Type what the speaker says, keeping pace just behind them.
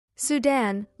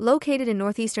Sudan, located in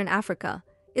northeastern Africa,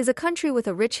 is a country with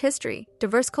a rich history,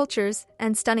 diverse cultures,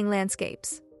 and stunning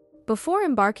landscapes. Before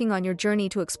embarking on your journey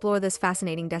to explore this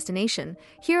fascinating destination,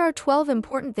 here are 12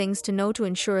 important things to know to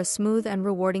ensure a smooth and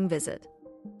rewarding visit.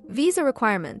 Visa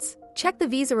requirements. Check the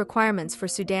visa requirements for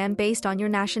Sudan based on your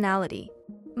nationality.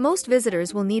 Most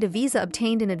visitors will need a visa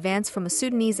obtained in advance from a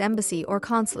Sudanese embassy or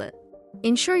consulate.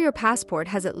 Ensure your passport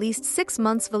has at least 6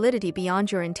 months validity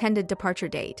beyond your intended departure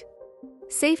date.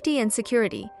 Safety and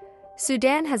security.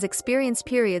 Sudan has experienced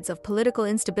periods of political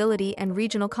instability and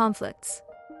regional conflicts.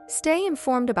 Stay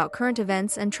informed about current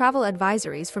events and travel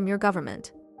advisories from your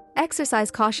government.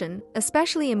 Exercise caution,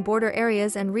 especially in border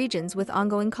areas and regions with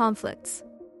ongoing conflicts.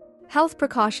 Health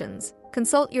precautions.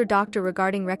 Consult your doctor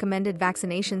regarding recommended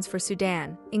vaccinations for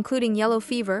Sudan, including yellow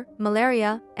fever,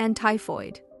 malaria, and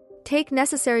typhoid. Take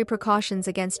necessary precautions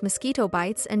against mosquito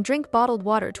bites and drink bottled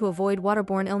water to avoid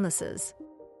waterborne illnesses.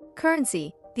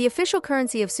 Currency. The official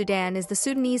currency of Sudan is the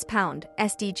Sudanese pound,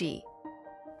 SDG.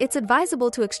 It's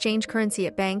advisable to exchange currency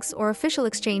at banks or official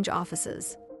exchange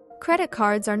offices. Credit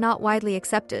cards are not widely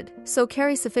accepted, so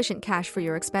carry sufficient cash for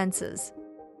your expenses.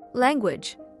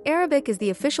 Language. Arabic is the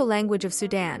official language of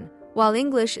Sudan, while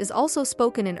English is also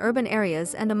spoken in urban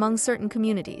areas and among certain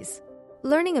communities.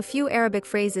 Learning a few Arabic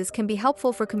phrases can be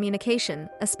helpful for communication,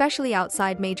 especially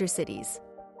outside major cities.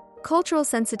 Cultural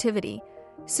sensitivity.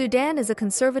 Sudan is a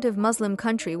conservative Muslim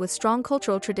country with strong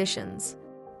cultural traditions.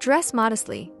 Dress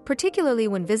modestly, particularly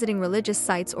when visiting religious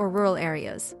sites or rural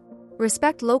areas.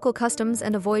 Respect local customs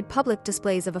and avoid public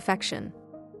displays of affection.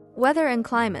 Weather and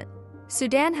climate.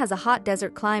 Sudan has a hot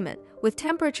desert climate, with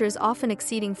temperatures often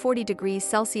exceeding 40 degrees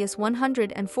Celsius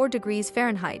 (104 degrees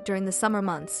Fahrenheit) during the summer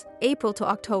months, April to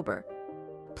October.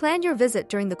 Plan your visit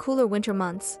during the cooler winter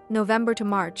months, November to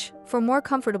March, for more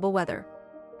comfortable weather.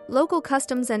 Local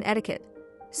customs and etiquette.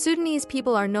 Sudanese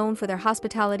people are known for their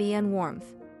hospitality and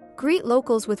warmth. Greet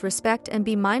locals with respect and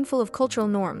be mindful of cultural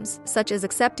norms, such as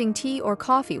accepting tea or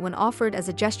coffee when offered as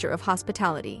a gesture of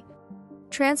hospitality.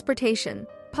 Transportation.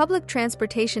 Public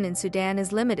transportation in Sudan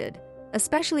is limited,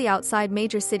 especially outside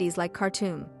major cities like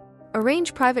Khartoum.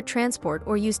 Arrange private transport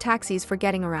or use taxis for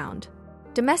getting around.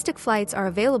 Domestic flights are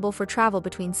available for travel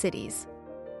between cities.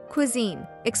 Cuisine.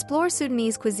 Explore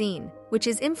Sudanese cuisine, which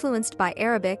is influenced by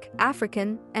Arabic,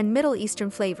 African, and Middle Eastern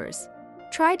flavors.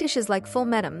 Try dishes like full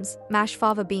medams, mashed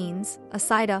fava beans,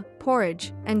 asida,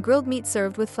 porridge, and grilled meat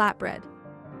served with flatbread.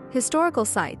 Historical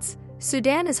sites.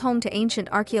 Sudan is home to ancient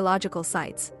archaeological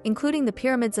sites, including the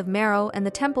pyramids of Meroe and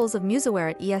the temples of Musawwir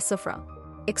at Es Sufra.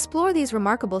 Explore these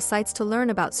remarkable sites to learn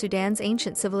about Sudan's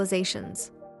ancient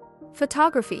civilizations.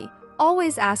 Photography.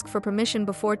 Always ask for permission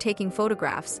before taking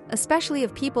photographs, especially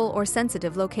of people or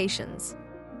sensitive locations.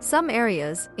 Some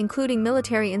areas, including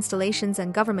military installations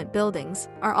and government buildings,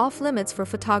 are off-limits for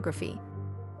photography.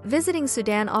 Visiting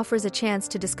Sudan offers a chance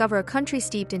to discover a country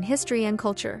steeped in history and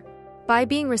culture. By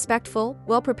being respectful,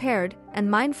 well-prepared,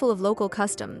 and mindful of local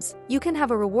customs, you can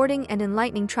have a rewarding and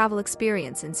enlightening travel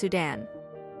experience in Sudan.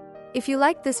 If you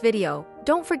liked this video,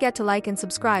 don't forget to like and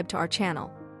subscribe to our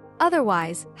channel.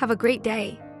 Otherwise, have a great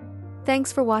day.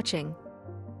 Thanks for watching.